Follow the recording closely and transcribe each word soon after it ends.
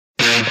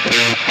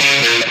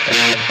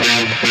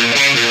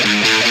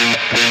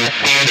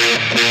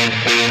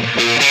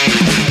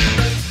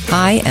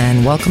Hi,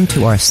 and welcome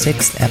to our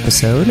 6th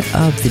episode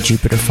of the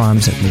Jupiter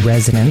Farms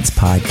Residents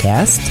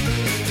Podcast.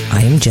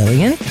 I am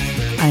Jillian.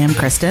 I am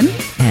Kristen.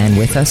 And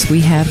with us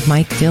we have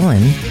Mike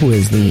Dillon, who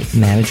is the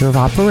Manager of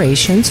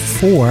Operations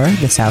for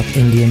the South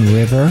Indian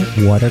River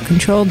Water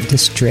Control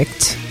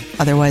District.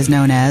 Otherwise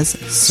known as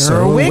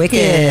Sir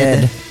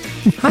Wicked.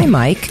 Hi,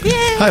 Mike. Yay.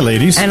 Hi,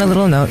 ladies. And a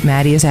little note,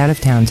 Maddie is out of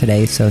town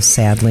today, so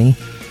sadly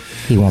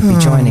he won't be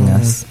joining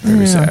us.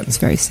 Very sad. It's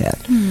very sad.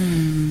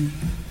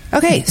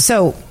 Okay,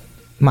 so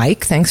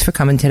Mike, thanks for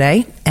coming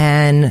today.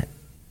 And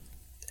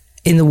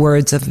in the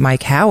words of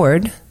Mike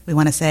Howard, we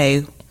want to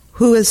say,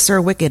 who is Sir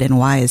Wicked and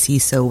why is he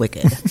so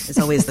wicked? Is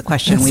always the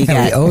question we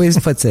get. He always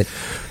puts it.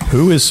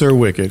 Who is Sir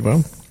Wicked?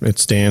 Well, it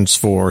stands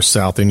for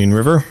South Indian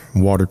River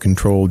Water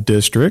Control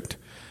District.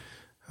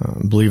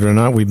 Believe it or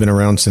not, we've been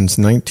around since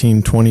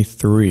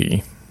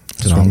 1923.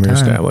 That's when we were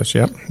established.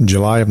 Yep,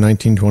 July of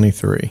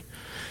 1923.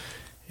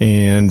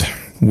 And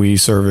we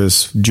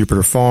service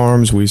Jupiter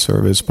Farms. We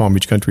service Palm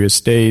Beach Country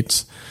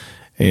Estates.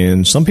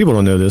 And some people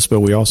don't know this,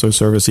 but we also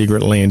service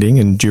Egret Landing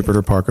and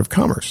Jupiter Park of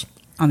Commerce.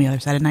 On the other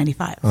side of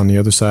 95. On the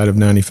other side of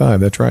 95,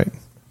 that's right.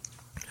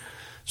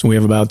 So we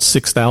have about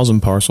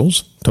 6,000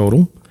 parcels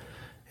total,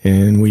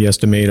 and we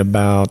estimate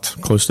about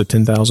close to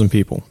 10,000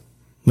 people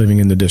living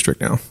in the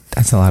district now.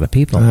 That's a lot of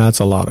people. That's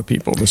a lot of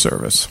people to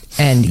service.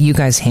 And you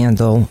guys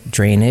handle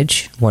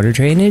drainage, water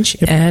drainage,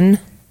 Yep. and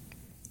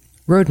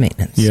road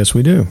maintenance. Yes,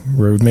 we do.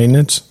 Road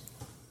maintenance.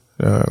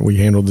 We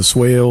handle the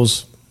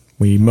swales.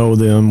 We mow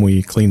them.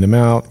 We clean them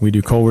out. We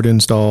do culvert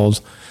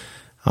installs.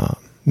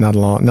 Not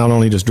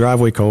only just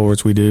driveway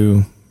culverts, we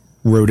do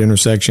road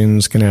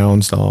intersections, canal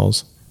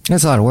installs.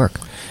 That's a lot of work.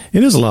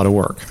 It is a lot of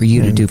work. For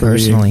you to do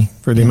personally.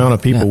 For the amount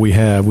of people we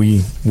have,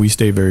 we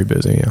stay very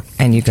busy, yeah.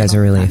 And you guys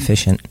are really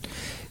efficient.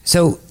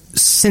 So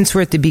since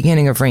we're at the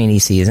beginning of rainy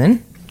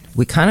season,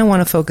 we kind of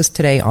want to focus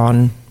today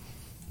on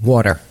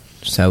water.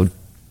 So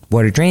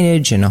water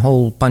drainage and a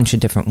whole bunch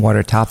of different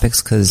water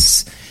topics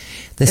because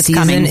the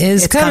season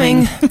is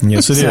coming.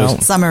 Yes, it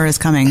is. Summer is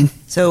coming.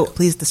 So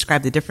please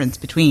describe the difference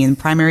between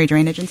primary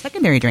drainage and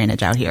secondary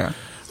drainage out here.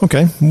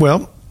 Okay.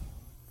 Well,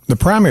 the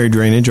primary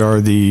drainage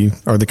are the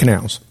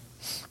canals.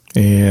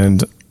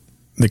 And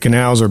the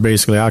canals are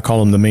basically, I call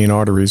them the main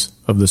arteries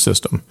of the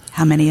system.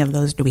 How many of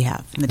those do we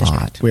have in the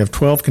district? We have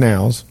 12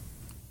 canals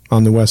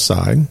on the west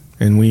side,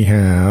 and we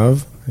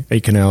have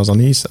 8 canals on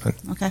the east side.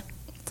 Okay.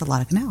 That's a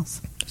lot of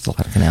canals. It's a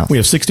lot of canals. We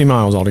have 60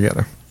 miles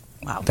altogether.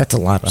 Wow. That's a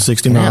lot of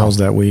 60 canals. miles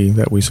that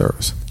we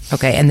service.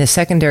 Okay, and the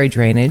secondary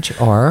drainage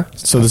are?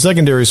 So the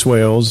secondary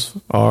swales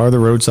are the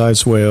roadside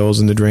swales,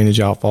 and the drainage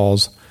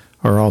outfalls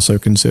are also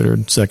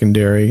considered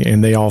secondary,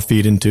 and they all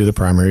feed into the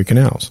primary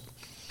canals.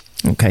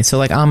 Okay, so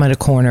like I'm at a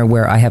corner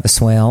where I have a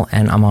swale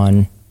and I'm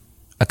on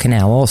a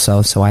canal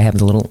also, so I have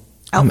the little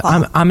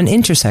outfall. I'm an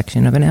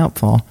intersection of an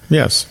outfall.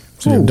 Yes.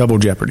 So you have double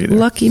jeopardy there.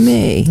 Lucky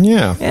me.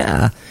 Yeah.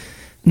 Yeah.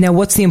 Now,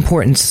 what's the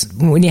importance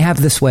when you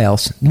have the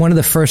swales? One of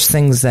the first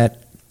things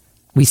that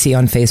we see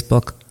on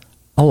Facebook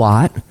a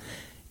lot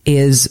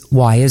is,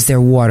 why is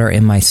there water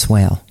in my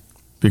swale?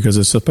 Because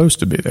it's supposed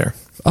to be there.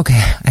 Okay,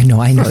 I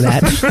know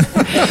that.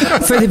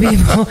 For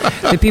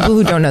the people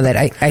who don't know that,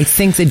 I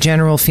think the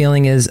general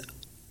feeling is,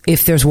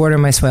 if there's water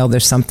in my swale,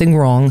 there's something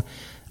wrong.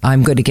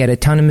 I'm going to get a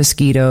ton of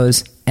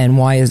mosquitoes, and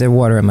why is there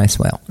water in my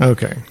swale?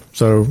 Okay,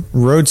 so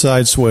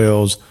roadside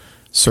swales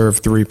serve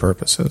 3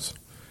 purposes.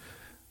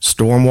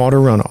 Stormwater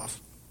runoff.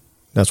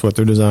 That's what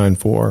they're designed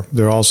for.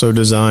 They're also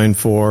designed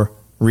for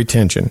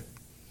retention,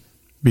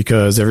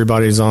 because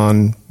everybody's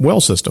on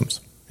well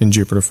systems in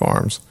Jupiter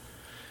Farms.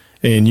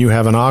 And you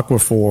have an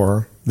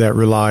aquifer that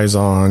relies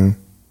on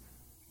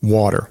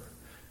water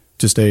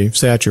to stay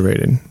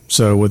saturated.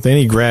 So with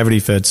any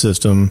gravity-fed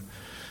system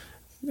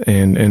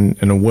and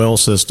a well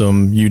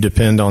system, you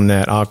depend on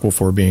that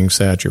aquifer being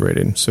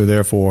saturated. So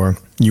therefore,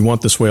 you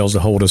want the swales to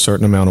hold a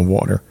certain amount of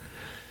water.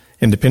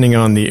 And depending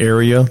on the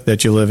area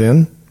that you live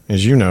in,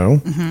 as you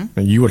know,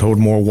 you would hold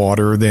more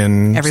water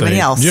than everybody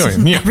else.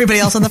 Yeah. Everybody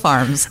else on the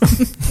farms.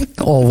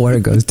 All water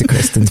goes to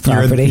Kristen's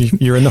property.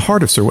 You're in the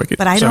heart of Sir Wicked.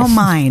 But I don't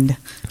mind.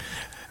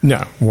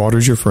 No,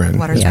 water's your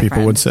friend, as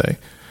people would say.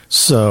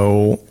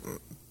 So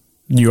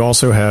you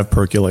also have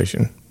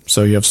percolation.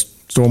 So you have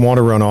stormwater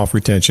runoff,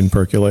 retention,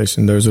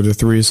 percolation. Those are the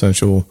 3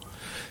 essential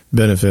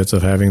benefits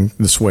of having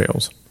the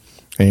swales.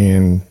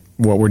 And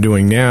what we're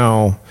doing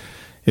now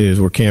is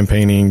we're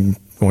campaigning,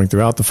 going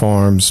throughout the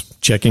farms,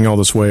 checking all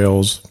the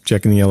swales,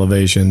 checking the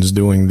elevations,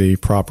 doing the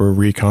proper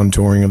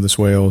recontouring of the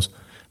swales,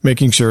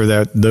 making sure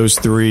that those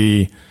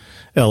 3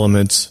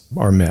 elements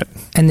are met.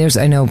 And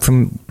I know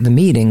from the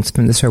meetings,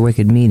 from the Sir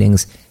Wicked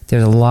meetings,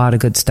 there's a lot of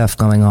good stuff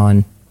going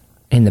on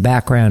in the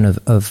background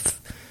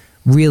of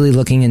really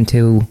looking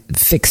into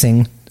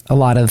fixing a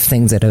lot of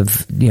things that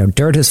have,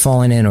 dirt has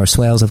fallen in or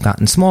swales have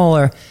gotten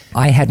smaller.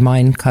 I had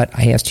mine cut.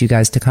 I asked you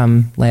guys to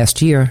come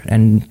last year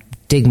and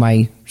dig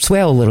my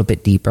swale a little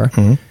bit deeper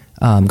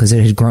because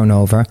it had grown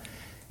over.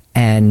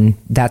 And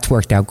that's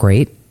worked out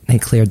great. They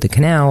cleared the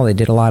canal. They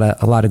did a lot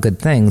of good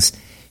things.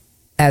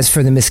 As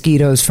for the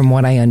mosquitoes, from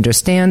what I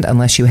understand,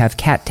 unless you have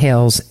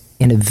cattails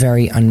in a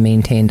very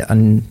unmaintained,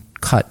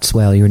 uncut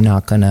swale,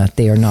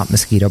 they are not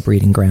mosquito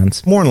breeding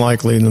grounds. More than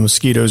likely, the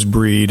mosquitoes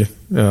breed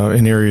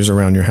in areas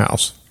around your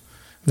house.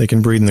 They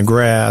can breed in the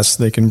grass.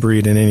 They can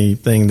breed in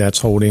anything that's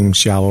holding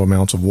shallow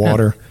amounts of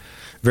water. Yeah.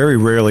 Very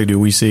rarely do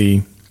we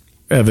see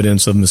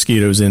evidence of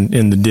mosquitoes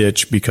in the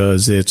ditch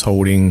because it's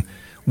holding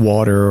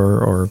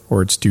water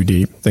or it's too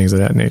deep, things of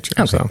that nature.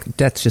 Okay. So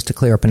that's just to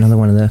clear up another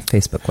one of the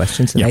Facebook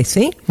questions that I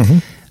see. Mm-hmm.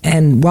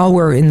 And while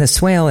we're in the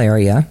swale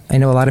area, I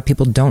know a lot of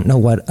people don't know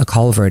what a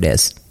culvert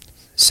is.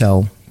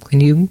 So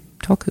can you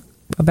talk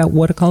about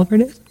what a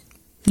culvert is?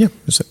 Yeah,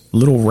 it's a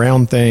little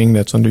round thing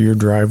that's under your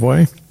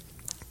driveway.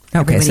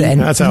 Okay,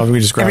 that's how we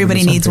describe it.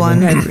 Everybody needs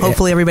one.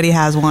 Hopefully everybody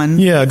has one.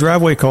 Yeah, a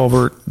driveway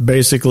culvert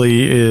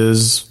basically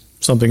is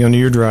something under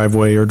your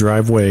driveway or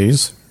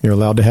driveways. You're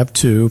allowed to have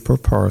 2 per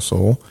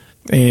parcel.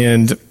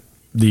 And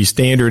the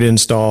standard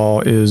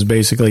install is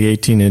basically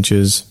 18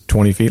 inches,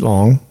 20 feet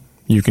long.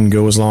 You can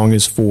go as long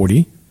as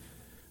 40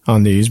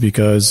 on these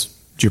because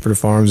Jupiter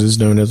Farms is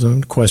known as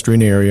an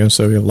equestrian area,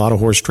 so a lot of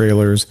horse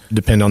trailers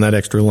depend on that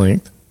extra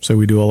length. So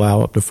we do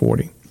allow up to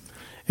 40.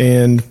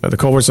 And the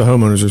culvert's the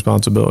homeowner's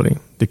responsibility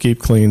to keep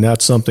clean.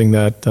 That's something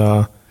that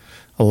a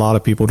lot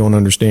of people don't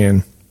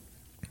understand.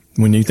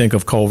 When you think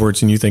of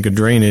culverts and you think of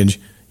drainage,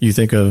 you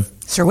think of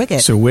Sir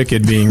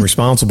Wicked being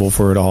responsible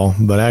for it all,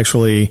 but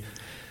actually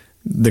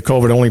the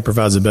culvert only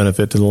provides a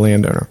benefit to the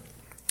landowner.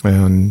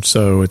 And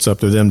so it's up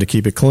to them to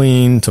keep it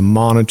clean, to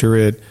monitor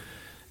it,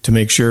 to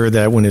make sure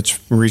that when it's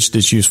reached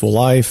its useful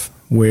life,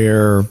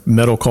 where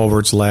metal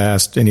culverts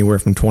last anywhere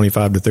from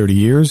 25 to 30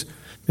 years,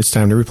 it's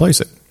time to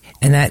replace it.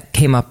 And that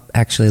came up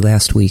actually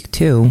last week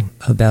too,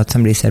 about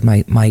somebody said,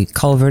 my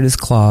culvert is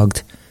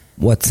clogged.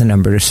 What's the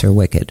number to Sir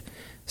Wicked?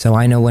 So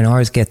I know when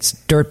ours gets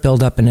dirt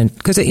buildup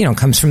because it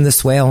comes from the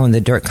swale and the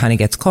dirt kind of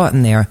gets caught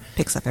in there.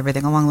 Picks up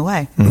everything along the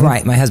way. Mm-hmm.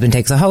 Right. My husband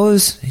takes a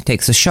hose, he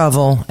takes a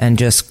shovel and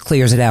just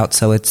clears it out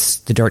so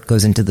the dirt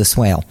goes into the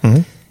swale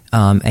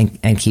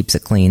and keeps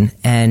it clean.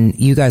 And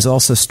you guys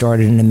also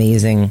started an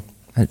amazing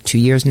 2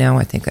 years now.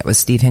 I think that was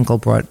Steve Hinkle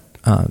brought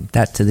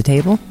that to the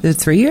table. Is it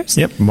 3 years?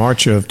 Yep.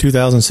 March of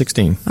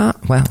 2016.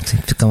 Well,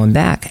 going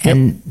back. Yep.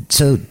 And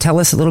so tell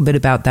us a little bit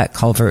about that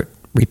culvert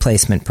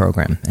replacement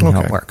program and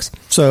how it works.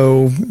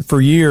 So for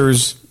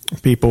years,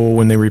 people,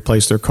 when they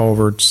replaced their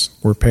culverts,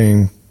 were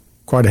paying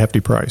quite a hefty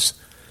price.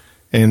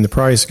 And the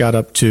price got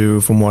up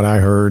to, from what I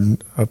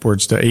heard,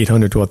 upwards to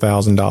 $800 to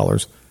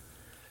 $1,000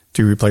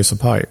 to replace a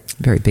pipe.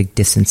 Very big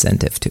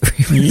disincentive to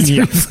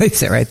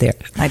replace it right there.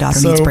 My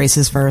daughter needs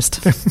braces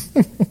first.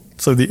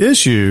 So the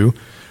issue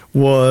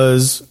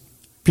was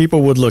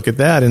people would look at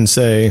that and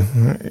say,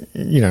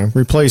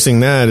 replacing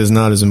that is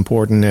not as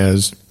important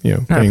as,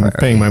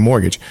 paying my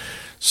mortgage.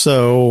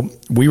 So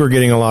we were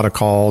getting a lot of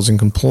calls and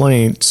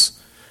complaints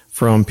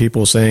from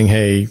people saying,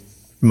 hey,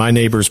 my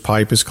neighbor's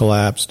pipe is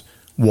collapsed,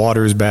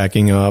 water is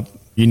backing up,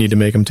 you need to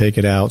make them take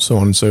it out, so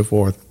on and so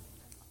forth.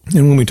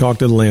 And when we talked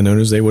to the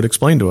landowners, they would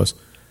explain to us,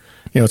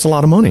 it's a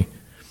lot of money.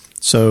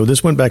 So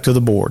this went back to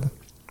the board.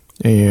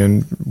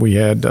 And we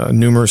had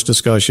numerous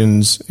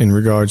discussions in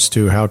regards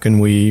to how can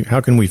we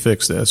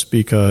fix this,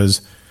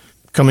 because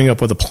coming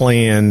up with a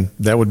plan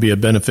that would be a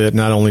benefit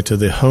not only to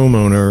the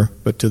homeowner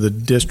but to the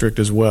district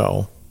as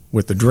well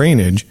with the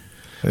drainage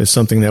is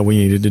something that we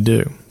needed to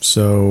do.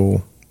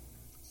 So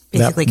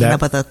basically came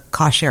up with a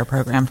cost share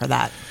program for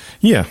that.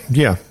 Yeah.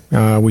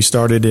 We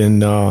started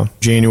in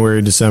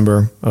January,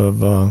 December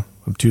of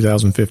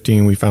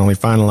 2015. We finally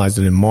finalized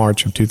it in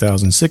March of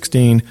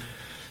 2016.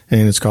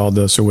 And it's called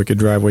the Sir Wicked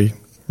Driveway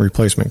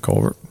Replacement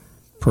Culvert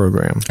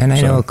Program. And I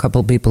know a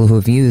couple of people who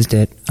have used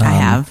it. I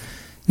have.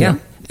 Yeah.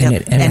 And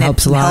it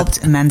helps a lot. It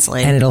helped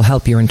immensely. And it'll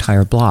help your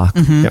entire block.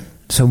 Mm-hmm. Yep.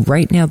 So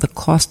right now the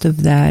cost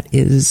of that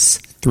is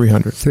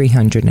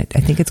 $300. I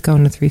think it's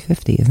going to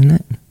 $350, isn't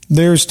it?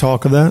 There's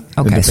talk of that.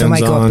 Okay, so it might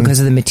go up because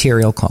of the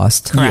material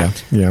cost.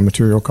 Correct. Yeah,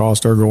 material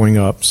costs are going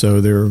up, so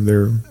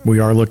we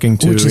are looking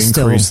to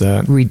increase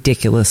that.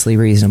 Ridiculously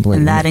reasonable.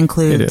 And that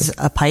includes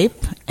a pipe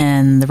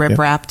and the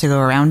riprap to go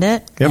around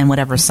it, and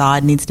whatever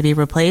sod needs to be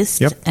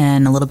replaced,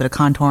 and a little bit of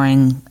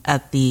contouring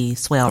at the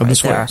swale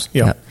there.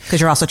 Yeah,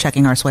 because you're also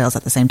checking our swales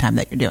at the same time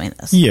that you're doing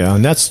this. Yeah,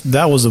 and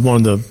that was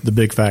one of the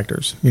big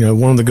factors.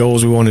 One of the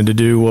goals we wanted to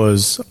do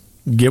was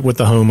get with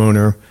the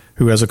homeowner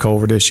who has a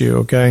culvert issue.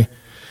 Okay.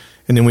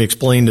 And then we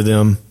explain to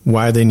them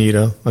why they need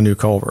a new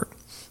culvert.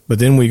 But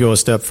then we go a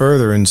step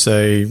further and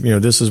say,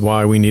 this is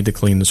why we need to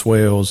clean the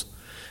swales.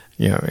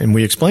 And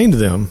we explain to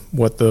them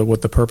what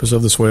the purpose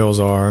of the swales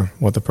are,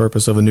 what the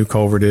purpose of a new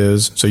culvert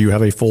is. So you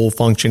have a full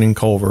functioning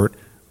culvert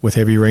with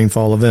heavy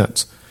rainfall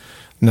events,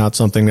 not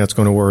something that's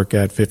going to work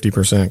at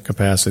 50%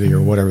 capacity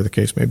or whatever the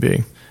case may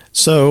be.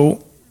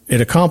 So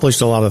it accomplished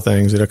a lot of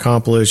things. It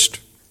accomplished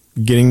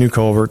getting new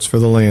culverts for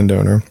the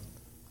landowner,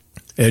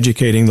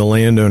 educating the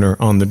landowner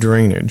on the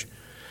drainage.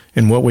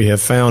 And what we have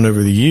found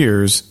over the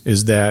years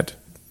is that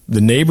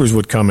the neighbors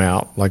would come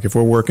out, like if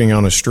we're working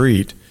on a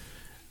street,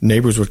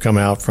 neighbors would come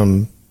out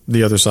from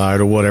the other side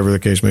or whatever the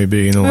case may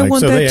be. And they're I like,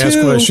 want so that they ask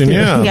too. question.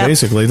 Yeah, Yep.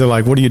 basically they're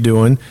like, what are you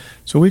doing?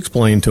 So we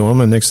explain to them,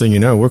 and next thing you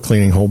know, we're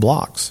cleaning whole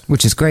blocks.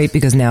 Which is great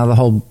because now the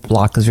whole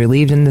block is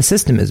relieved and the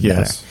system is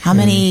better. Yes. How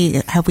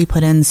many have we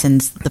put in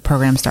since the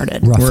program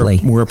started?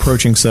 Roughly. We're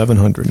approaching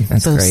 700.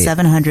 That's So great.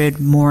 700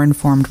 more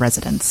informed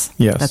residents.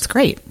 Yes. That's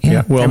great.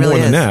 Yeah. Well, It really more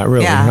than is. that,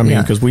 really. Yeah. I mean,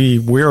 Yeah. because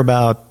we're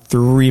about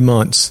 3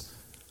 months.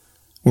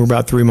 We're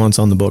about 3 months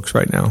on the books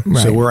right now.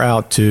 Right. So we're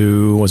out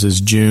to, was this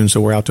June?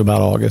 So we're out to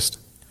about August.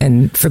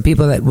 And for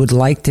people that would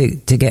like to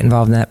get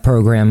involved in that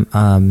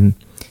program,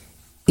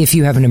 if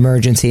you have an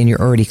emergency and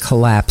you're already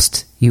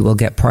collapsed, you will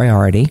get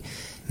priority.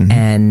 Mm-hmm.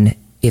 And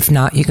if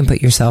not, you can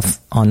put yourself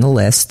on the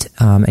list,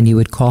 and you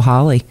would call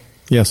Holly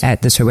Yes.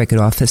 at the Sir Wicked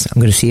office. I'm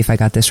going to see if I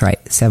got this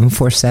right.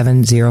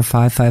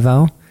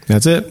 747-0550.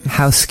 That's it.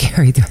 How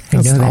scary do I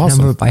That's know that awesome.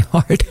 number by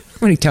heart?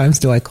 How many times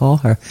do I call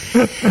her?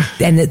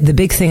 And the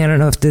big thing, I don't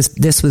know if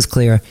this was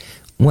clear,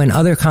 when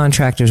other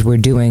contractors were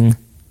doing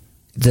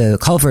the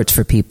culverts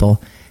for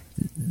people,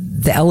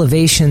 the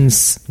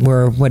elevations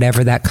were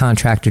whatever that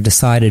contractor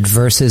decided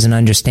versus an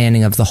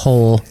understanding of the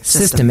whole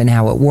system and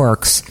how it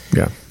works.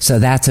 Yeah. So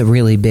that's a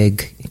really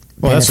big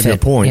Well, that's a benefit.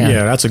 good point.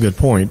 Yeah, that's a good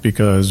point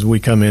because we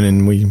come in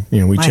and we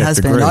My check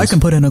husband, the grades. I can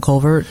put in a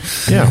culvert.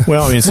 Yeah.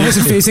 Well, I mean, Why is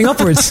it facing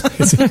upwards?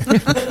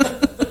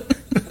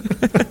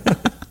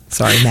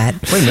 Sorry, Matt.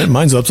 wait a minute,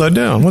 mine's upside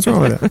down. What's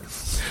wrong with that?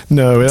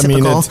 No, I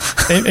mean, Typical.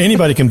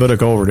 anybody can put a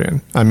culvert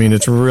in. I mean,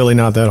 it's really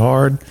not that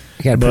hard.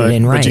 You gotta put it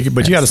in right.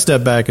 But you got to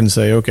step back and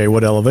say, okay,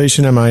 what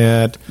elevation am I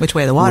at? Which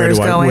way the water is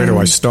going. Where do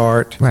I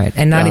start? Right.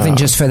 And not even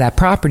just for that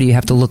property, you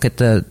have to look at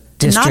the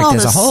district Not all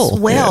as the a whole.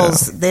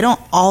 swales, they don't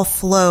all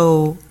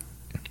flow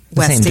The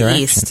same west to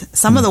direction. east.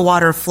 Some of the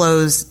water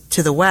flows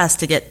to the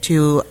west to get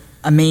to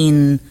a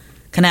main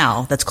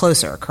canal that's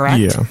closer, correct?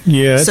 Yeah.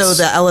 Yeah, So it's-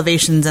 the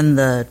elevations and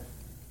the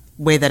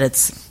way that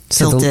it's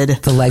So tilted.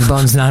 the leg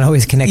bone's not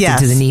always connected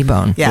Yes. to the knee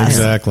bone. Yes.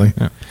 Exactly.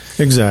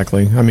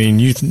 Exactly. I mean,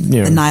 you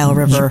know, The Nile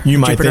River, you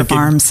might Jupiter think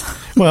Farms.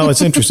 Well,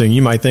 it's interesting.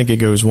 You might think it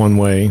goes one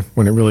way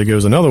when it really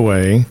goes another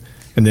way,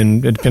 and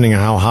then depending on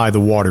how high the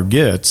water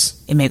gets,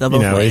 It may go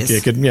both ways.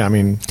 It could. Yeah, I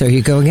mean, There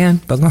you go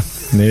again. there you go.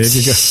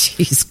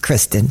 Jeez,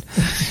 Kristen.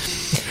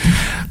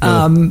 You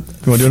want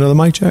to do another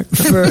mic check?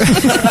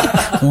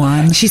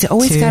 One. She's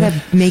always two. got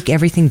to make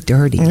everything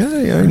dirty.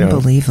 Yeah, I know.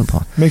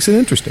 Unbelievable. Makes it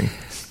interesting.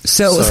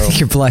 So, So-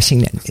 you're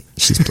blushing.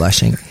 She's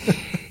blushing.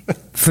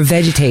 For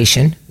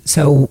vegetation,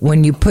 so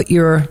when you put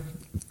your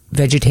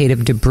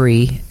vegetative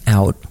debris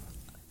out,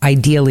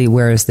 ideally,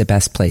 where is the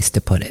best place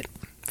to put it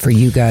for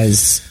you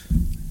guys?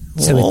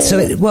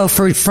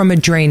 From a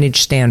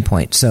drainage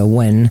standpoint. So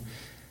when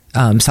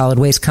solid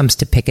waste comes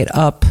to pick it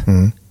up,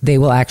 they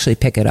will actually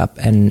pick it up,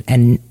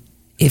 and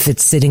if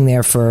it's sitting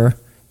there for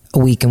a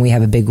week and we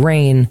have a big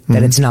rain,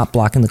 that it's not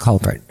blocking the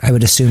culvert. I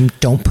would assume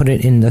don't put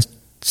it in the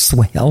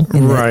swale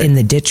Right. in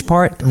the ditch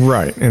part,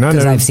 Right, and I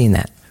because know I've seen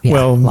that. Yeah,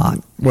 well, a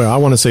lot. Well, I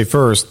want to say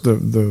first,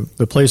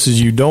 the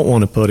places you don't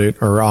want to put it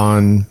are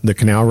on the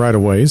canal right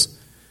of ways.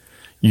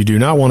 You do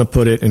not want to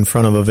put it in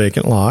front of a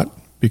vacant lot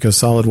because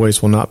solid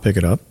waste will not pick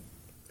it up.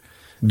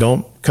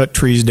 Don't cut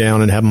trees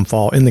down and have them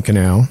fall in the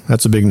canal.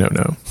 That's a big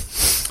no-no.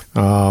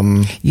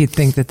 You'd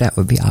think that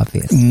would be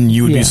obvious.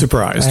 You would Yeah. be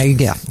surprised.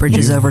 Yeah.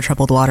 Bridges over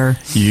troubled water.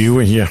 You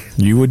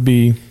would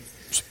be,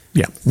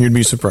 you'd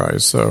be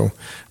surprised. So,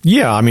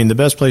 yeah, I mean, the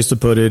best place to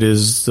put it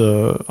is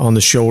on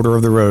the shoulder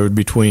of the road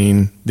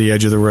between the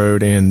edge of the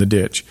road and the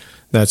ditch.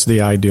 That's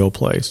the ideal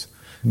place.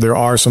 There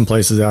are some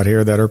places out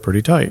here that are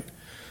pretty tight.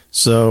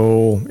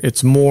 So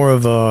it's more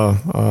of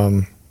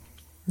a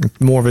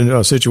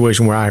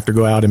situation where I have to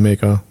go out and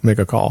make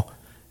a call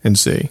and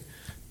see.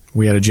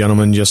 We had a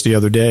gentleman just the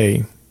other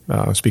day,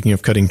 speaking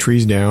of cutting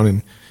trees down,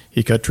 and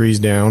he cut trees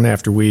down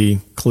after we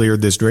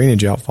cleared this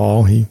drainage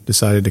outfall. He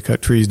decided to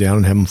cut trees down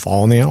and have them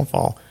fall in the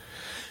outfall.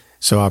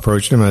 So I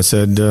approached him and I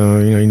said,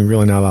 you're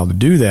really not allowed to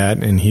do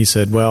that. And he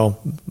said, well,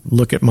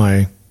 look at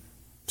my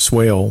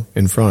swale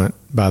in front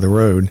by the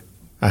road.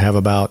 I have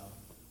about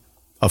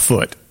a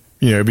foot,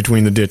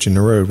 between the ditch and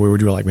the road. Where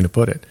would you like me to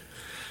put it?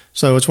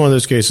 So it's one of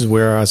those cases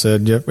where I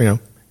said,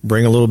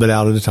 bring a little bit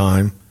out at a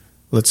time.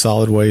 Let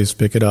solid waste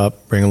pick it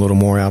up, bring a little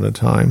more out at a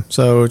time.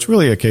 So it's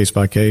really a case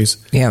by case.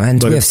 Yeah, and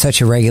But we have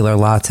such irregular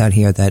lots out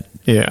here that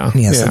so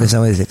there's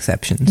always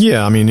exceptions.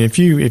 Yeah, I mean, if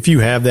you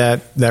have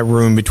that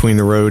room between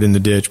the road and the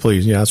ditch,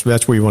 please,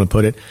 that's where you want to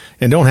put it,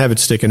 and don't have it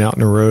sticking out in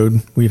the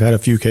road. We've had a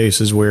few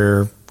cases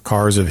where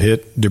cars have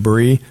hit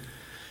debris,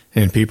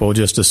 and people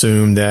just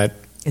assume that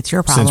It's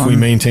your problem. since we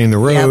maintain the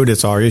road, Yep.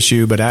 it's our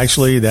issue. But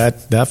actually,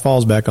 that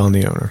falls back on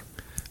the owner.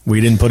 We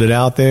didn't put it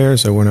out there,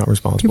 so we're not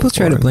responsible. People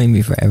try for to it. blame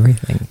you for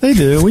everything. They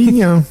do. We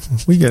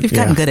get. You've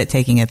gotten good at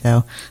taking it,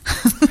 though.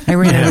 I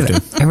ran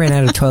have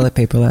out of toilet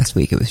paper last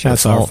week. It was your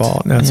That's fault. our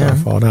fault. That's Yeah. our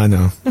fault. I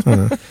know.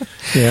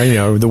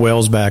 Yeah, the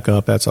well's back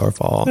up. That's our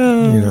fault.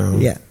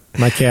 yeah.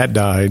 My cat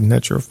died.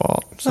 That's your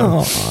fault.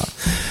 So,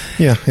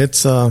 yeah,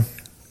 it's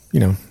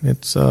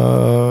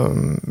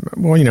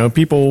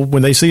people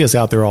when they see us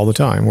out there all the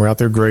time, we're out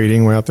there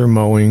grading, we're out there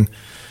mowing.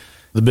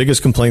 The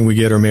biggest complaint we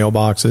get are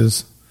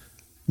mailboxes.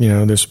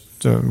 There's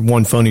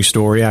one funny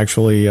story.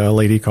 Actually, a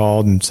lady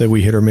called and said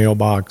we hit her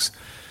mailbox,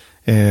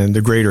 and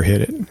the grader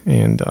hit it.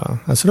 And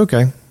I said,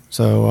 okay.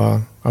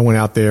 So I went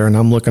out there, and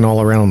I'm looking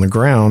all around on the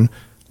ground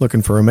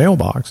looking for a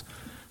mailbox.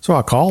 So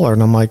I call her,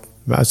 and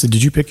I said,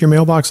 did you pick your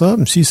mailbox up?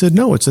 And she said,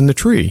 no, it's in the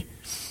tree.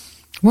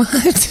 What?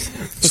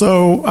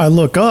 So I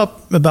look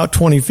up about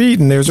 20 feet,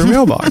 and there's her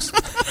mailbox.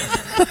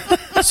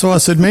 So I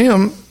said,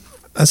 ma'am,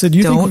 I said,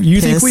 you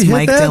think we hit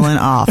Mike that? Dillon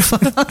off.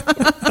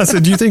 I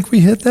said, do you think we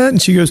hit that?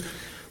 And she goes,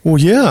 well,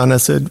 yeah. And I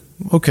said,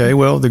 okay,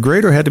 well, the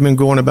grader had to have been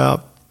going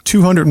about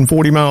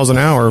 240 miles an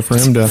hour for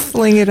him to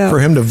fling it up, for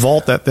him to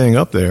vault that thing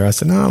up there. I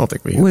said, no, I don't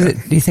think we hit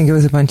that. Do you think it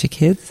was a bunch of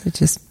kids that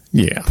just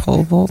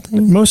pole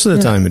vaulting? Most of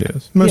the time it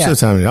is. Most of the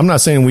time it is. I'm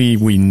not saying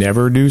we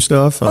never do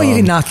stuff. Well, you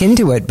can knock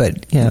into it,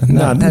 but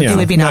it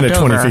would be not knocked at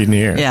 20 over. feet in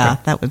the air. Yeah,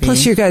 that would be.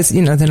 Plus, you guys,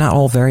 they're not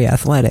all very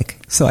athletic,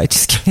 so I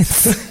just can't.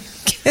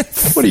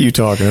 What are you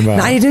talking about?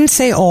 No, I didn't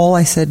say all.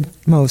 I said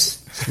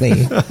mostly.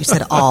 You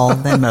said all,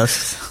 then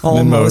most.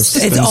 Almost.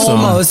 It's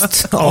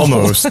almost.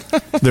 Almost.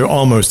 They're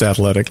almost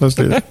athletic. Let's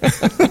do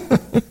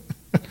that.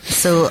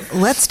 So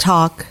let's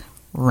talk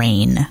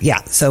rain.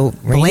 Yeah. So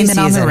blame it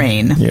on the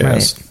rain.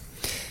 Yes. Right.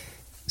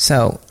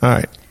 So. All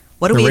right.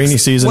 What do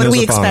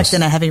we expect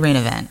in a heavy rain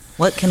event?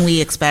 What can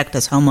we expect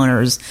as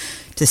homeowners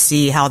to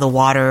see how the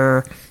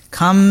water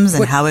comes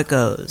and how it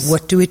goes?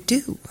 What do it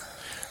do?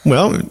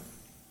 Well,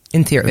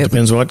 in theory, it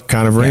depends what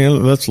kind of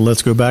rain. Yeah.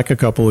 Let's go back a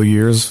couple of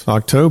years.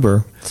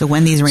 October. So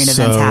when these rain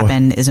events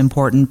happen is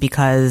important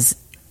because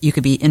you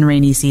could be in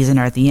rainy season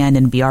or at the end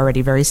and be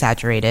already very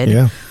saturated.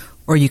 Yeah.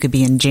 Or you could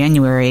be in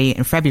January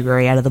and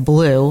February out of the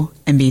blue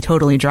and be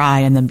totally dry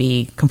and then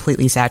be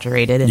completely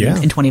saturated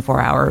in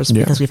 24 hours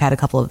because we've had a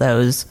couple of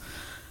those.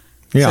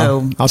 Yeah.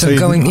 So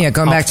going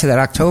back to that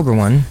October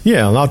one.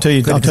 Yeah, I'll tell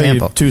you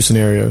two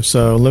scenarios.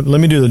 So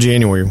let me do the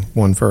January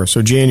one first.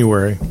 So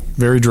January,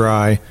 very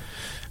dry.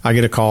 I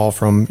get a call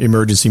from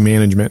emergency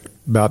management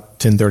about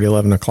 10:30,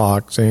 11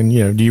 o'clock saying,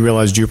 do you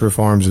realize Jupiter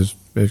Farms has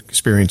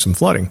experienced some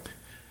flooding?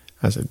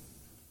 I said,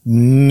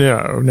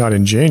 no, not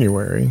in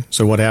January.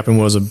 So what happened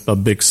was a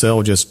big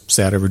cell just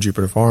sat over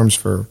Jupiter Farms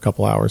for a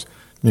couple hours.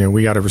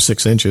 We got over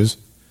 6 inches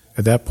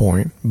at that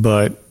point,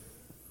 but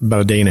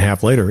about a day and a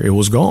half later, it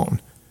was gone.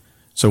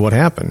 So what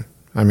happened?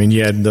 I mean,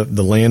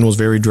 the land was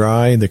very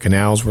dry. The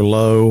canals were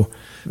low.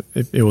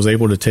 It was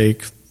able to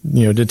take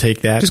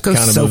that just go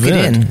kind of soak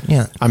event. It in.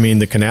 Yeah. I mean,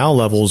 the canal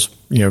levels,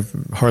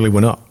 hardly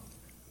went up.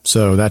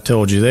 So that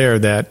told you there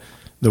that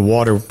the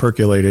water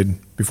percolated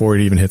before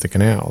it even hit the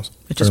canals.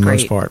 Which is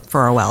great for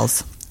our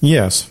wells.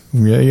 Yes.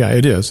 Yeah,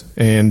 it is.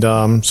 And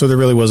so there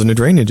really wasn't a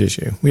drainage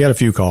issue. We had a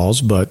few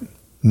calls, but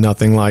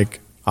nothing like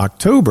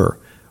October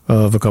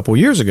of a couple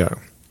years ago.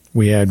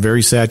 We had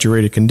very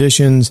saturated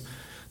conditions.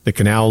 The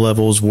canal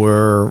levels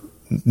were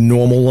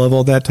normal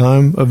level at that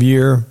time of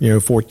year,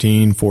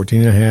 14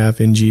 and a half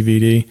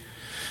NGVD.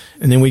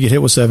 And then we get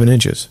hit with 7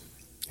 inches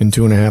in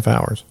 2.5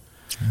 hours.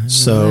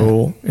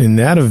 So in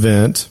that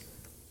event,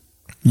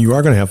 you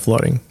are going to have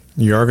flooding.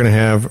 You are going to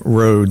have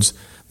roads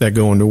that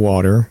go into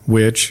water,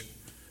 which,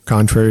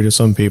 contrary to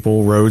some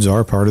people, roads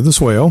are part of the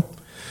swale.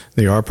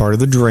 They are part of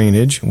the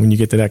drainage when you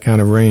get to that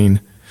kind of rain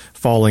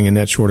falling in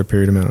that shorter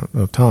period amount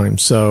of time.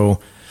 So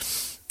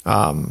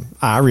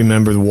I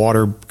remember the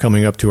water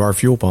coming up to our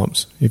fuel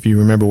pumps. If you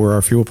remember where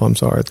our fuel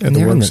pumps are at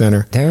the work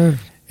center.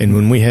 And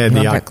when we had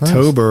the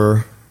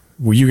October,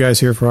 were you guys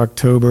here for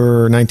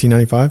October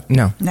 1995?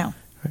 No.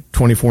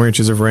 24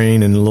 inches of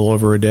rain in a little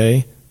over a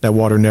day. That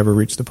water never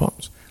reached the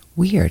pumps.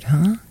 Weird,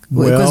 huh?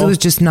 Because it was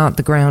just not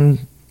the ground.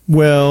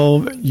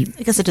 Well,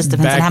 I guess it just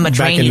depends on how much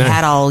rain you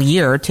had all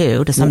year,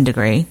 too, to some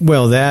degree.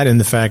 Well, that and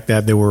the fact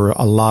that there were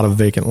a lot of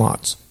vacant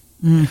lots.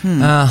 Mm-hmm.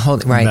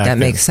 That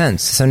makes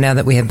sense. So now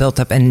that we have built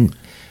up, and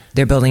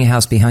they're building a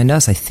house behind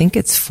us, I think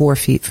it's 4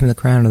 feet from the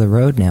crown of the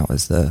road now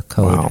is the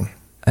code. Wow.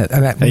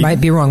 I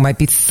might be wrong, might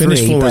be 3.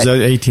 Finished floor is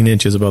 18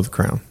 inches above the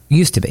crown.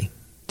 Used to be.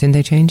 Didn't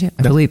they change it?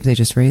 I believe they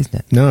just raised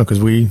it. No, because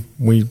we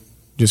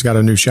just got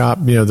a new shop.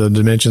 The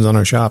dimensions on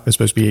our shop is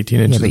supposed to be 18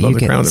 inches above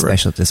the crown of the road.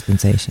 Special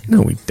dispensation.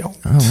 No, we don't.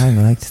 Oh, I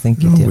like to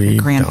think you do. We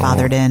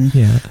grandfathered in.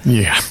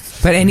 Yeah.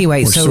 But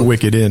anyway, so the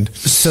wicked end.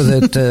 So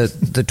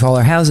the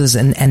taller houses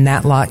and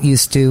that lot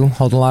used to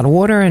hold a lot of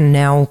water, and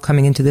now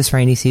coming into this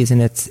rainy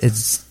season,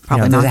 it's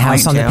probably there's not a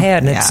house on the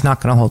pad, and yeah. it's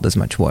not going to hold as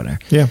much water.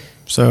 Yeah.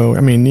 So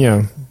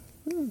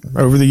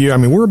over the year,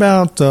 we're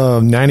about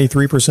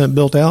 93%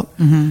 built out,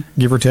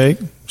 give or take.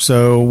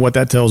 So what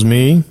that tells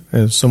me,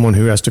 as someone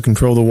who has to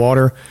control the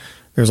water,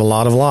 there's a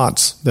lot of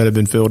lots that have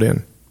been filled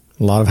in.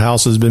 A lot of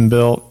houses have been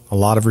built. A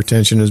lot of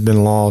retention has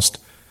been lost.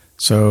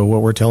 So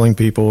what we're telling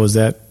people is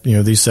that,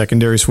 these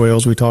secondary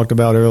swales we talked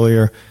about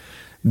earlier,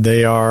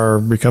 they are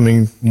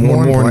becoming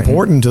more and more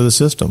important to the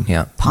system.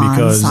 Yeah.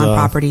 Ponds on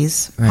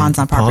properties. Right. Ponds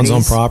on properties.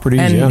 Ponds on properties,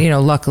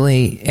 And,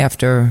 luckily,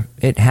 after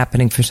it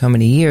happening for so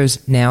many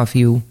years, now if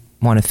you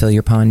want to fill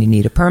your pond, you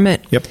need a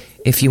permit. Yep.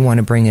 If you want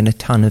to bring in a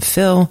ton of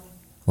fill,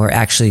 or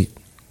actually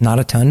not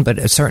a ton, but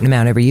a certain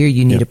amount every year,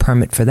 you need a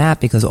permit for that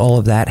because all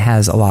of that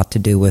has a lot to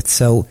do with.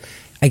 So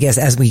I guess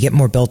as we get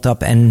more built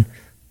up and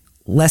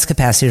less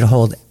capacity to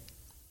hold.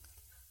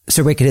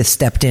 Sir Wicked has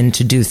stepped in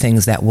to do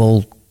things that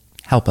will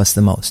help us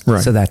the most.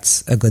 Right. So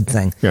that's a good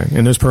thing. Yeah,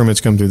 and those permits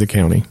come through the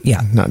county.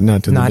 Yeah.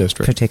 Not to the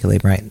district. Particularly,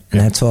 right.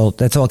 And that's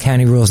all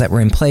county rules that were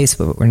in place,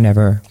 but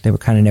they were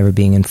kind of never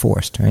being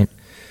enforced, right?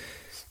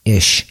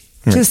 Ish.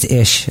 Right. Just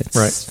ish. It's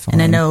right. fine.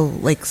 And I know,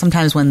 like,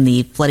 sometimes when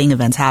the flooding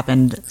events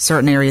happened,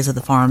 certain areas of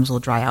the farms will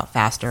dry out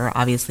faster.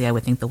 Obviously, I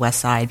would think the west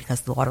side,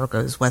 because the water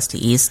goes west to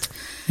east.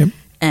 Yep.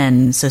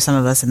 And so some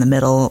of us in the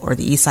middle or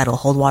the east side will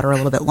hold water a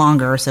little bit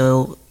longer.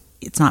 So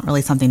it's not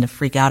really something to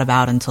freak out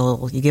about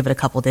until you give it a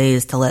couple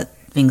days to let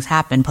things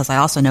happen. Plus, I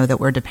also know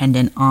that we're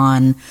dependent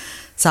on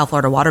South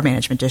Florida Water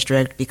Management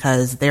District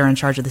because they're in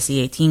charge of the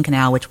C-18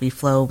 canal, which we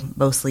flow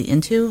mostly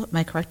into. Am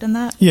I correct in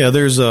that? Yeah,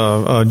 there's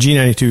a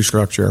G92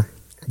 structure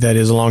that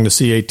is along the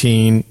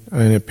C-18,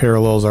 and it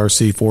parallels our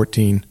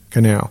C-14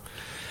 canal.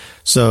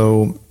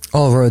 So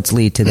all roads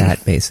lead to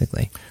that,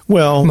 basically.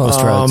 Well,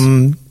 most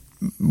roads.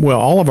 Well,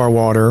 all of our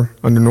water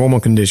under normal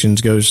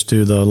conditions goes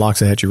to the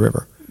Loxahatchee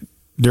River.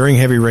 During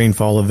heavy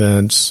rainfall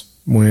events,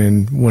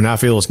 when I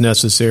feel it's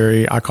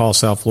necessary, I call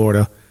South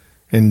Florida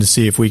and to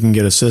see if we can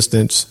get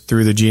assistance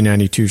through the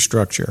G92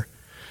 structure.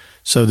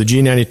 So the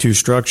G92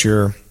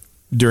 structure,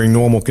 during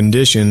normal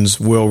conditions,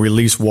 will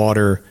release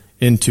water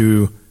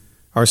into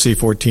our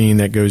C-14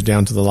 that goes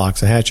down to the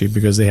Loxahatchee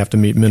because they have to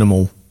meet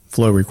minimal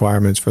flow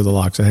requirements for the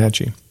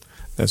Loxahatchee.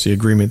 That's the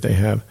agreement they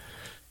have.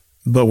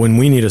 But when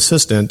we need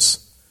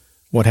assistance,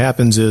 what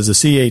happens is the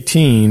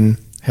C-18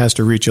 has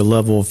to reach a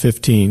level of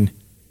 15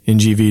 in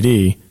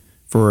GVD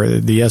for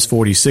the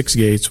S-46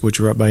 gates, which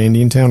are up by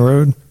Indiantown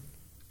Road,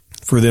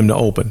 for them to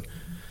open.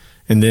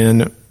 And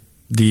then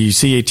the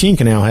C-18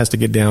 canal has to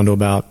get down to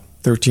about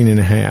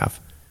 13.5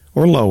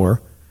 or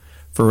lower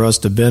for us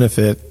to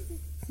benefit,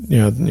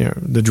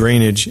 the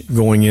drainage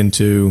going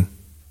into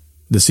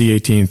the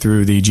C-18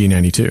 through the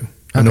G92. Okay.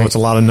 I know it's a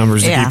lot of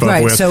numbers to keep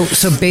up with.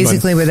 So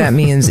basically what that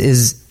means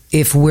is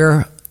if we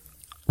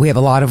have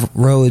a lot of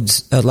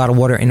roads, a lot of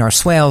water in our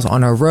swales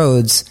on our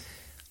roads,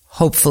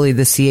 hopefully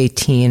the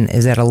C-18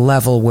 is at a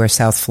level where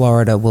South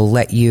Florida will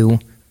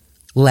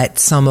let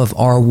some of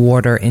our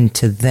water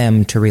into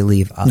them to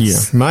relieve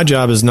us. Yeah. My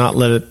job is not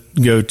let it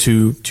go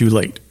too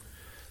late.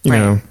 You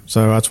know,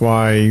 so that's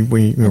why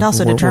we... And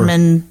also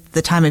determine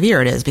the time of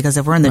year it is, because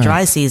if we're in the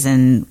dry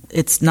season,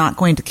 it's not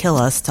going to kill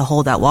us to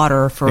hold that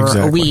water for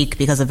a week,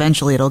 because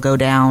eventually it'll go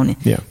down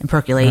and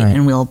percolate,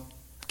 and we'll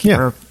keep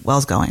our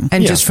wells going.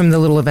 And just from the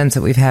little events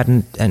that we've had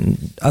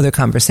and other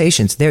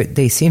conversations,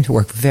 they seem to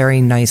work very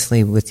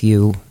nicely with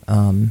you.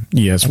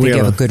 Yes, I think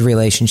you have a good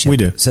relationship. We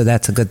do. So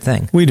that's a good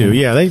thing. We do,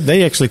 yeah.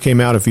 They actually came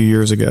out a few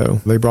years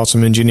ago. They brought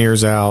some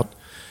engineers out,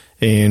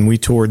 and we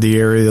toured the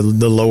area,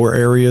 the lower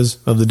areas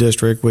of the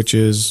district, which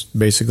is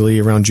basically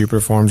around Jupiter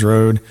Farms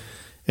Road.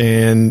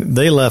 And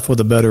they left with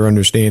a better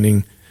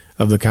understanding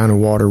of the kind of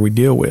water we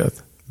deal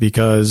with,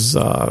 because,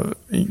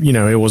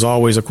 it was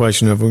always a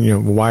question of,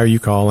 why are you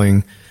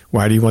calling?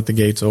 Why do you want the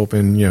gates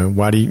open?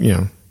 Why do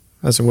you,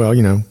 I said, well,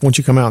 why don't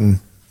you come out and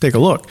take a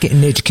look? Get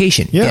an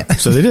education. Yeah.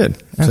 So they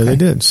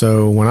did.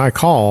 So when I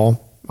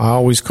call, I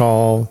always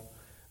call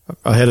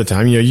ahead of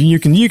time. You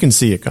can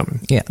see it coming.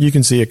 Yeah. You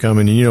can see it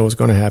coming, and you know what's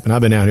going to happen.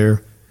 I've been out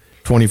here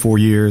 24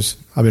 years.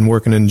 I've been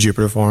working in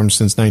Jupiter Farms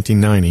since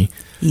 1990.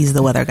 He's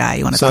the weather guy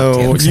you want to talk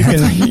to. So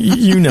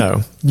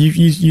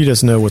you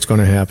just know what's going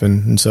to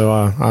happen. And so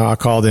I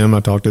call them,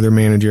 I talk to their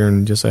manager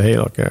and just say, hey,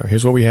 look,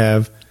 here's what we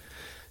have.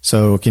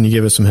 So can you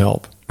give us some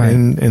help? Right.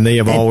 And they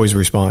have always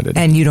responded.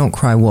 And you don't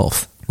cry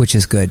wolf, which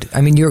is good.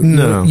 I mean, you're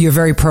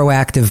very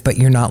proactive, but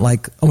you're not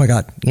like, oh my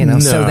God, No,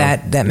 so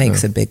that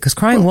makes it big. Because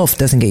crying wolf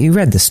doesn't get, you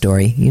read the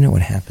story, you know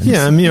what happens.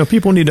 Yeah, and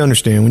people need to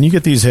understand when you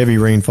get these heavy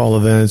rainfall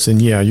events,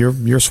 and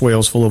your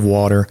swale's full of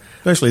water,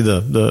 especially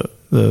the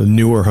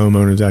newer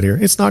homeowners out here,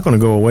 it's not going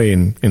to go away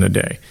in a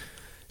day.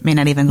 May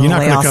not even go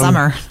away all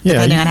summer,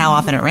 depending on how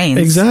often it rains.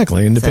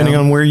 Exactly, and depending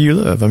on where you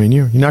live. I mean,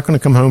 you're not going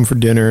to come home for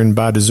dinner and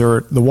by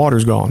dessert, the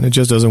water's gone. It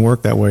just doesn't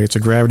work that way. It's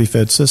a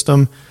gravity-fed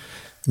system.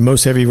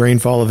 Most heavy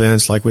rainfall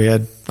events, like we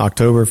had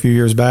October a few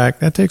years back,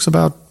 that takes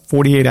about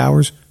 48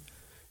 hours.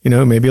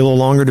 Maybe a little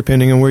longer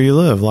depending on where you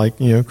live. Like,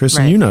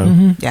 Kristen,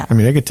 Mm-hmm. Yeah. I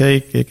mean, it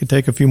could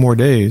take a few more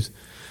days.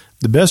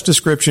 The best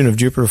description of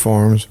Jupiter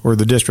Farms, or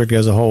the district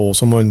as a whole,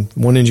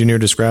 one engineer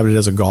described it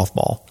as a golf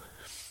ball.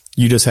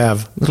 You just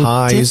have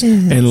highs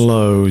and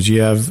lows.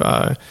 You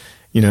have,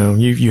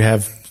 you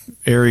have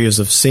areas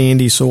of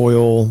sandy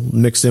soil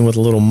mixed in with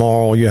a little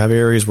marl. You have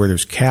areas where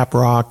there's cap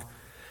rock,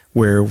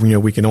 where,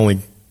 we can only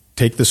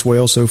take the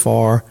swale so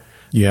far.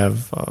 You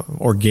have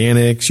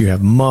organics. You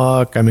have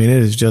muck. I mean, it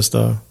is just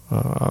a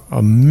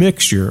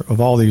mixture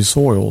of all these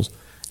soils.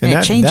 And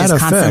it changes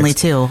constantly,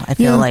 too. I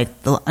feel like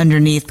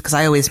underneath, because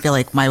I always feel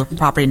like my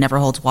property never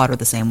holds water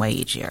the same way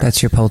each year.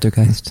 That's your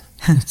poltergeist.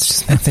 It's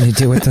just nothing to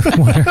do with the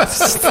water.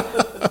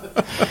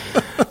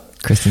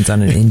 Kristen's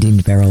on an Indian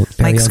burial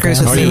Mike screws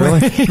with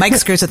me. Mike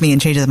screws with me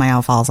and changes my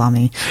outfalls on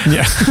me.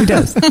 Yeah. He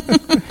does.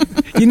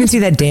 You didn't see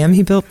that dam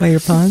he built by your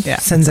pond? Yeah.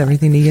 Sends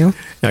everything to you?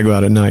 I go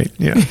out at night,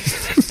 yeah.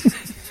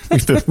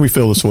 we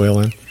fill the swale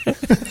in.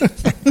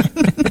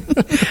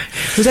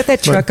 Was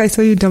that truck I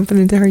saw you dumping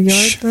into her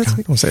yard?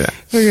 Don't say that.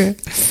 Okay.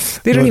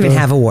 They don't even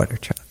have a water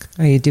truck.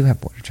 Oh, you do have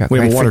a water truck. We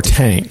have a water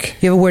tank.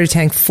 You have a water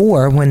tank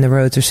for when the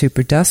roads are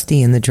super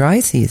dusty in the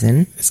dry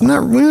season. It's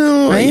not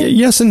well. Right?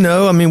 Yes and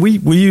no. I mean, we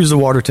use the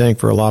water tank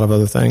for a lot of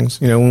other things.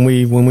 When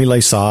we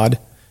lay sod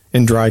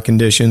in dry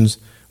conditions,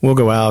 we'll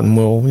go out and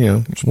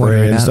we'll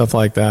spray and stuff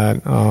like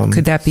that.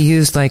 Could that be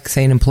used like,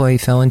 say, an employee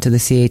fell into the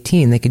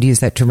C-18? They could use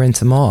that to rinse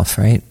them off,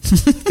 right?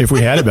 If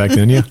we had it back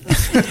then, yeah.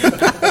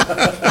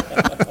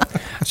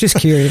 Just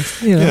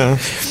curious. Yeah.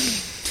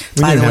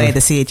 By the way,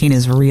 the C-18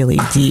 is really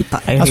deep.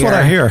 That's what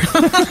I hear.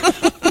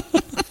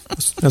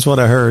 That's what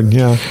I heard.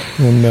 Yeah,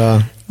 and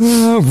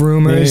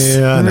rumors.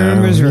 Yeah,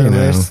 rumors.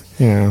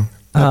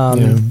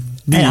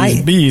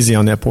 Be easy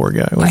on that poor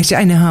guy.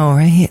 I know,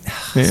 right?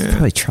 He's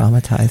probably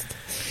traumatized.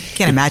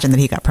 Can't imagine that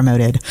he got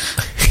promoted.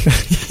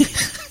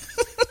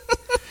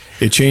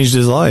 It changed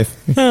his life.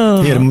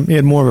 Oh. He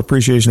had more of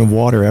appreciation of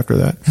water after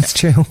that. That's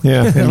true.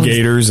 Yeah, and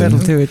gators and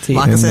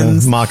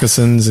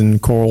moccasins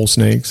and coral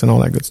snakes and all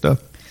that good stuff.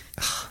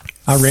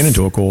 I ran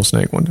into a coral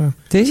snake one time.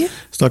 Did you?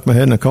 Stuck my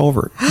head in a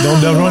culvert.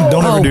 Don't ever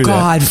do that. Oh,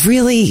 God,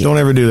 really? Don't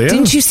ever do that.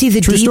 Didn't you see the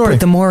deep with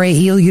the moray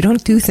eel? You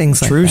don't do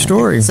things like that. True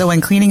story. So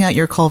when cleaning out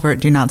your culvert,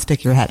 do not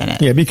stick your head in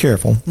it. Yeah, be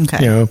careful.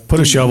 Okay. Put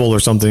a shovel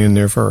or something in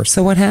there first.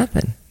 So what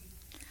happened?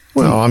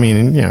 Well, I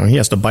mean, he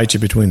has to bite you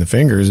between the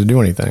fingers to do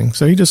anything.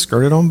 So he just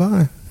skirted on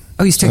by.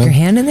 Oh, you stuck your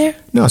hand in there?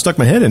 No, I stuck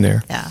my head in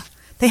there. Yeah.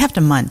 They have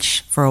to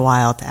munch for a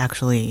while to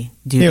actually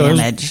do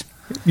damage.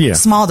 Yeah.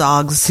 Small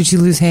dogs. Did you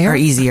lose hair? Are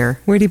easier.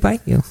 Where'd he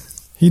bite you?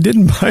 He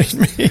didn't bite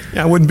me.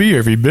 I wouldn't be here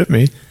if he bit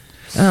me.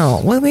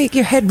 Oh, well,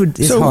 your head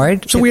is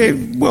hard. So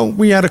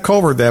we had a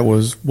culvert that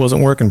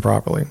wasn't working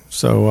properly.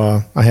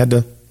 So I had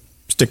to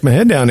stick my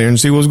head down there and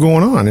see what was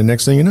going on. And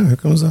next thing you know, here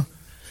comes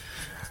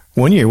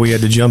one year we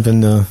had to jump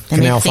in the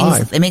Canal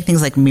 5. They make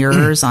things like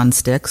mirrors on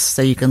sticks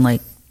so you can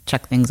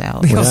check things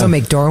out. They also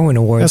make Darwin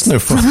Awards. That's no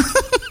fun.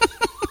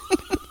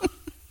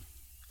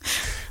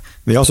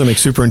 They also make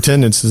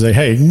superintendents to say,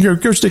 hey,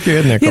 go stick your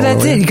head in that culvert. Yeah,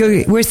 that's it.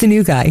 Go, where's the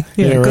new guy?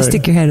 Go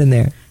stick your head in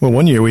there. Well,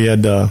 one year we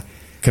had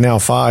Canal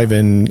 5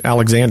 in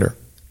Alexander.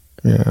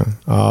 Yeah.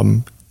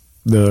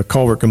 The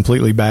culvert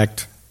completely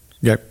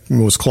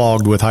was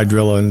clogged with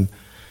hydrilla, and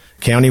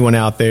county went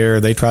out there.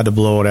 They tried to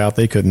blow it out.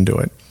 They couldn't do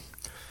it.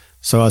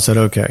 So I said,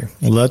 okay,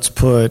 let's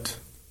put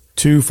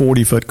two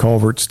 40-foot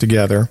culverts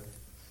together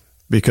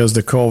because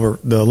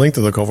the length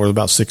of the culvert is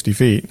about 60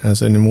 feet. I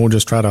said, and we'll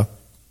just try to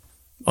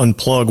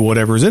unplug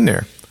whatever's in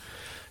there.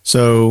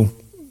 So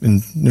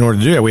in order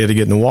to do that, we had to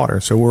get in the water.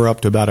 So we're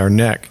up to about our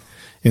neck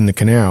in the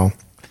canal.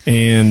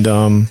 And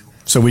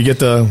so we get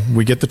the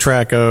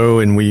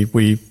Traco and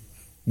we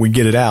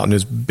get it out, and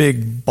this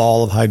big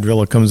ball of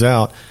hydrilla comes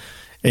out,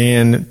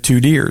 and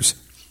 2 deers.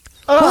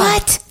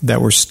 What?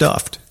 That were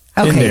stuffed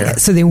in there.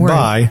 So they weren't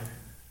by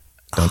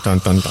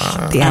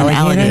the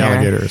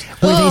alligators.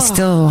 Were they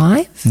still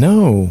alive?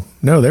 No,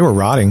 they were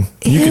rotting.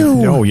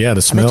 Ew.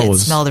 The smell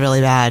was. It smelled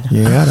really bad.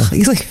 Yeah,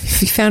 you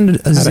found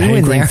a zoo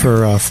in there.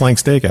 For flank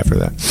steak after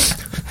that.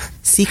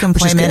 Seek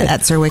employment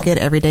at Sir Wicked.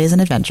 Every day is an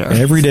adventure.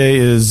 Every day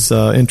is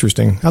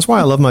interesting. That's why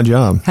I love my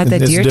job. How'd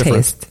that deer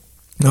taste?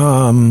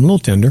 A little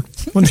tender.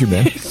 Wasn't too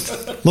bad.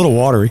 A little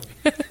watery.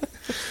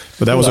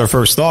 But that was our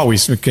first thought. We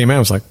came out and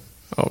was like,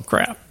 oh,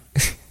 crap.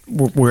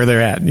 Where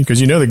they're at.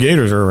 Because the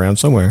gators are around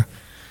somewhere.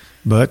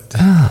 But,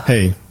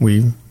 hey,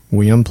 we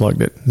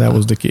unplugged it. That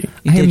was the key.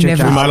 We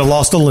might have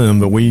lost a limb,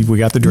 but we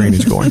got the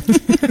drainage going.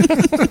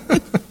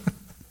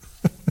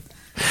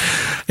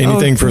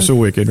 Anything for so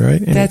wicked, right?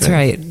 Anything. That's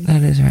right.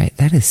 That is right.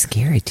 That is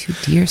scary. 2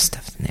 deer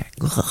stuffed in there.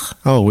 Ugh.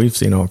 Oh, we've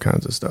seen all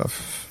kinds of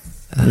stuff.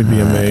 You'd be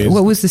amazed.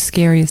 What was the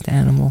scariest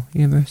animal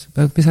you ever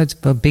saw, besides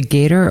a big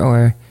gator?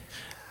 Or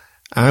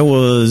I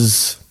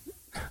was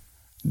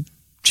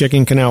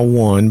checking Canal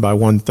 1 by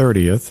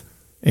 1/30th,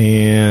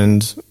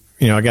 and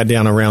I got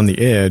down around the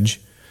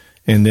edge,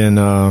 and then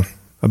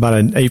about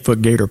an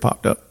 8-foot gator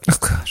popped up. Oh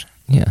gosh.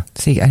 Yeah.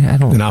 See, I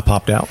don't. And I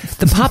popped out.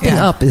 The popping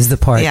up is the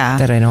part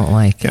that I don't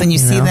like. When you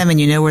see them and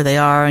you know where they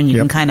are, and you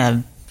can kind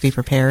of be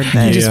prepared.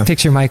 You just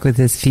picture Mike with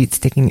his feet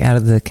sticking out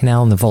of the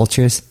canal and the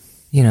vultures,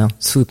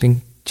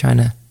 swooping, trying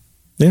to.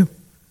 Yeah.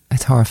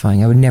 That's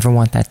horrifying. I would never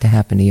want that to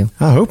happen to you.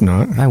 I hope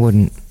not. I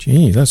wouldn't.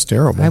 Gee, that's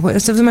terrible.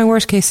 This was my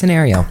worst case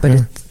scenario.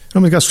 But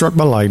I got struck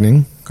by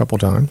lightning a couple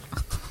times.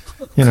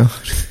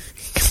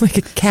 Like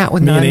a cat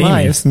with 9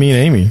 lives. Me and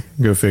Amy,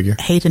 go figure.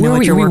 I hate to know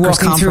what your workers'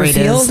 comp rate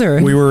is.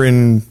 We were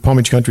in Palm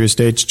Beach Country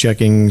Estates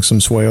checking some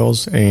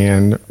swales,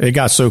 and it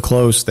got so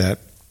close that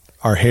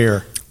our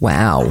hair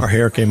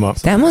came up.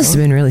 That must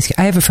have been really scary.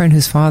 I have a friend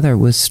whose father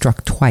was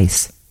struck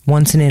twice,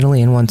 once in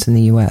Italy and once in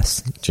the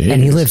U.S. Jeez.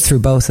 And he lived through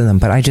both of them,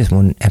 but I just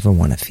wouldn't ever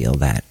want to feel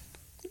that.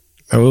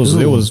 It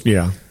was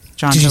yeah.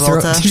 John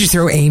Travolta. Did you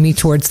throw Amy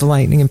towards the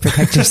lightning and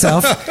protect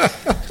yourself?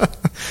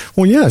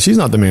 Well, yeah, she's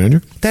not the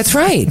manager. That's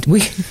right.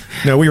 We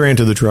ran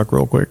to the truck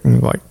real quick and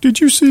was like, did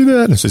you see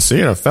that? And I said, see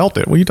it, I felt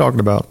it. What are you talking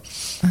about?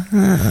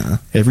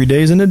 Every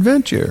day is an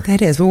adventure.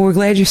 That is. Well, we're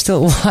glad you're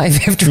still alive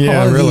after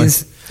all of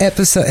these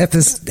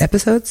episodes,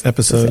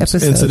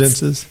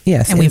 incidences.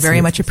 Yes, and we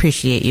very much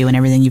appreciate you and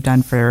everything you've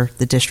done for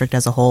the district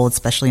as a whole,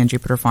 especially in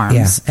Jupiter Farms.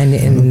 Yeah,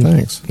 and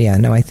thanks. Yeah,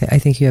 no, I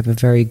think you have a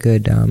very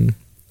good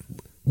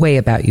way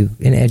about you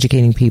in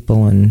educating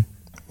people and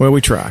well,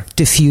 we try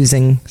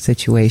diffusing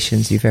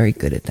situations. You're very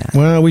good at that.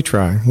 Well, we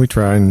try,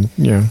 and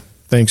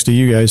thanks to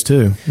you guys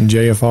too, and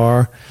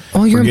JFR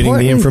for getting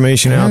the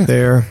information out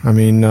there. I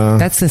mean,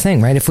 that's the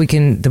thing, right? If we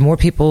can, the more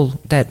people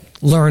that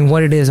learn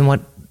what it is and what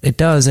it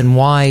does and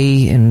why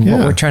and what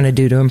we're trying to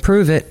do to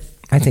improve it,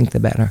 I think the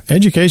better.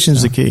 Education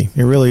is the key.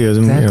 It really is.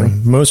 Exactly.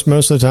 Most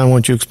of the time,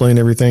 once you explain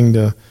everything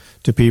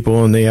to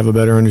people and they have a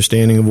better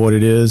understanding of what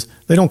it is,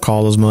 they don't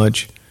call as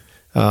much.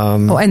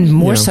 And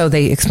more so,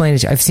 they explain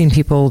it. I've seen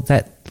people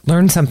that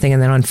learned something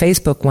and then on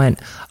Facebook went,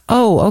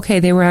 "Oh,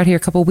 okay, they were out here a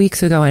couple of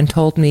weeks ago and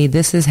told me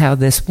this is how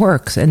this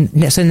works,"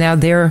 and so now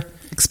they're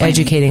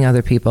educating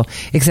other people.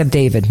 Except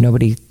David,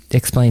 nobody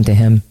explained to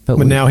him, but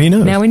now he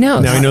knows. Now he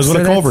knows. Now he knows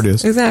what a culvert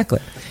is. Exactly.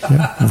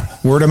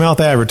 Word of mouth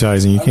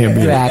advertising. You can't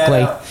beat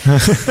exactly.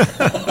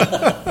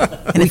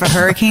 And if a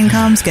hurricane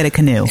comes, get a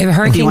canoe. If a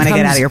hurricane you want to comes,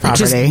 get out of your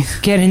property,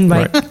 just get in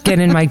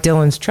Mike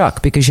Dillon's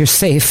truck because you're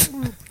safe.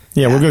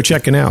 Yeah, we'll go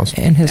check canals.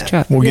 In his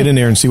truck. We'll get in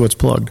there and see what's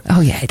plugged.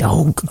 Oh, yeah.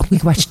 We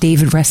watch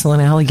David wrestle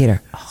an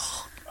alligator.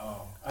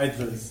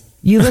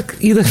 You look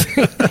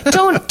very,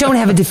 don't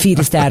have a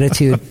defeatist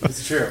attitude.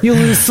 It's true. You'll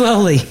lose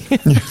slowly.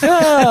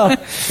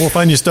 We'll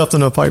find you stuffed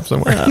in a pipe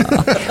somewhere.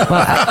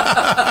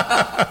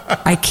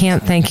 I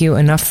can't thank you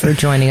enough for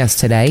joining us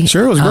today.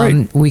 Sure, it was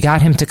great. We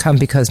got him to come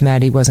because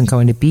Maddie wasn't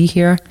going to be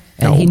here,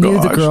 and he knew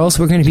the girls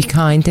were going to be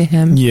kind to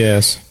him.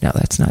 Yes. No,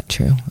 that's not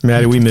true.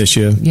 Maddie, we miss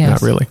you. Yes.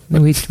 Not really.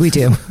 We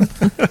do.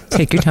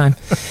 Take your time.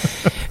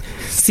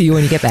 See you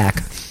when you get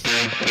back.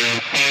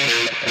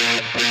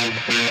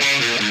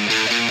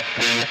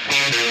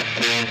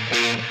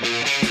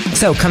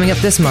 So coming up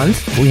this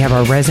month, we have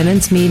our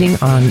residents meeting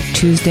on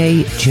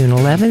Tuesday, June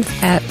 11th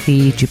at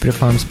the Jupiter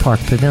Farms Park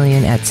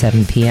Pavilion at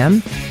 7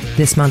 p.m.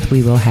 This month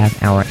we will have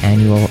our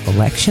annual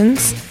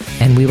elections,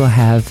 and we will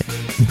have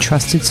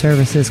entrusted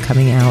services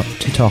coming out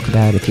to talk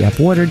about if you have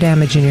water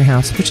damage in your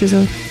house, which is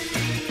a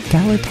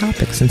valid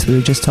topic since we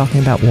were just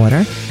talking about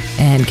water.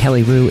 And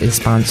Kelly Rue is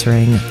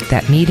sponsoring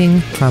that meeting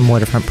from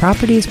Waterfront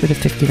Properties with a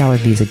 $50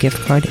 Visa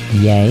gift card.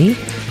 Yay!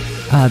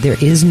 There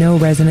is no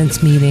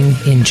residents meeting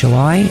in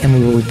July, and we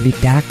will be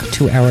back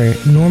to our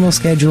normal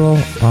schedule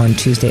on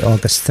Tuesday,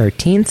 August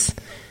 13th.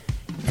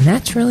 And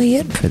that's really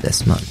it for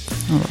this month.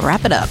 We'll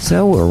wrap it up.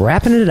 So we're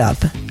wrapping it up.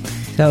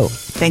 So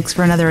thanks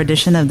for another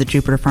edition of the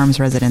Jupiter Farms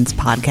Residents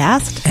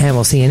podcast. And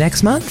we'll see you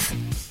next month.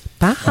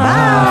 Bye.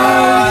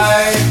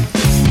 Bye.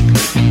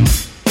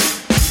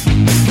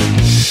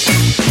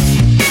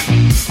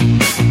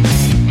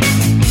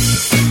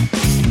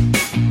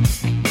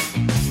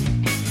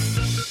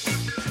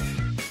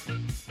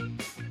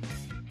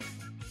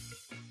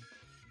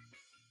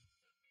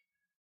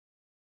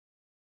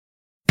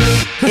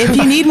 If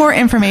you need more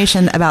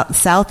information about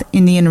South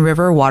Indian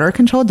River Water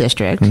Control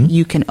District,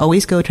 you can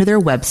always go to their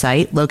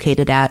website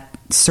located at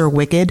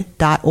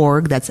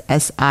sirwicked.org. That's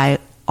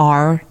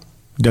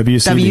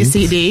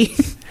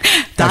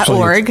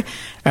SIRWCD.org.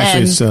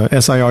 Actually, it's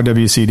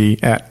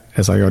SIRWCD at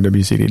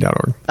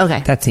SIRWCD.org.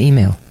 Okay. That's the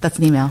email. That's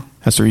an email.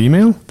 That's their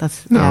email?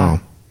 That's no.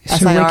 Yeah.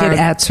 Sir Wicked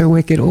at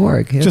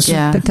sirwicked.org. Just,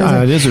 yeah.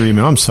 it is their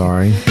email. I'm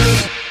sorry.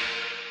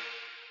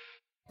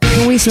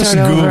 Can we start just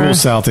over? Google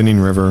South Indian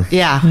River.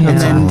 Yeah.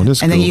 That's all. And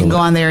Just then you can Google go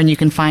it. on there and you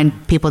can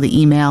find people to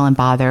email and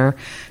bother.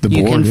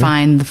 You board, can yeah.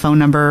 find the phone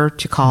number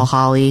to call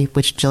Holly,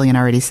 which Jillian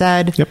already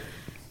said. Yep.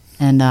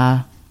 And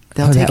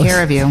they'll take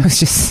care of you. That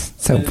was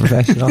just so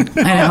professional.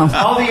 I know.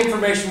 All the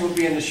information will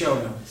be in the show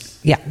notes.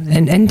 Yeah,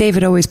 and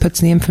David always puts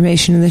the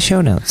information in the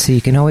show notes, so you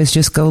can always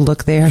just go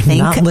look there and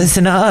not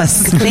listen to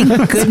us.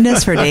 Thank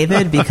goodness for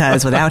David,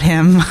 because without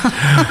him...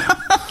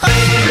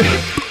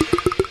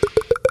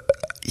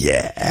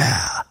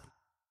 Yeah.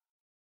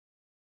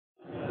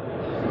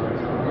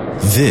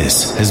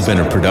 This has been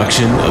a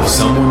production of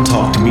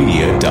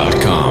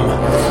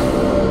SomeoneTalkedMedia.com.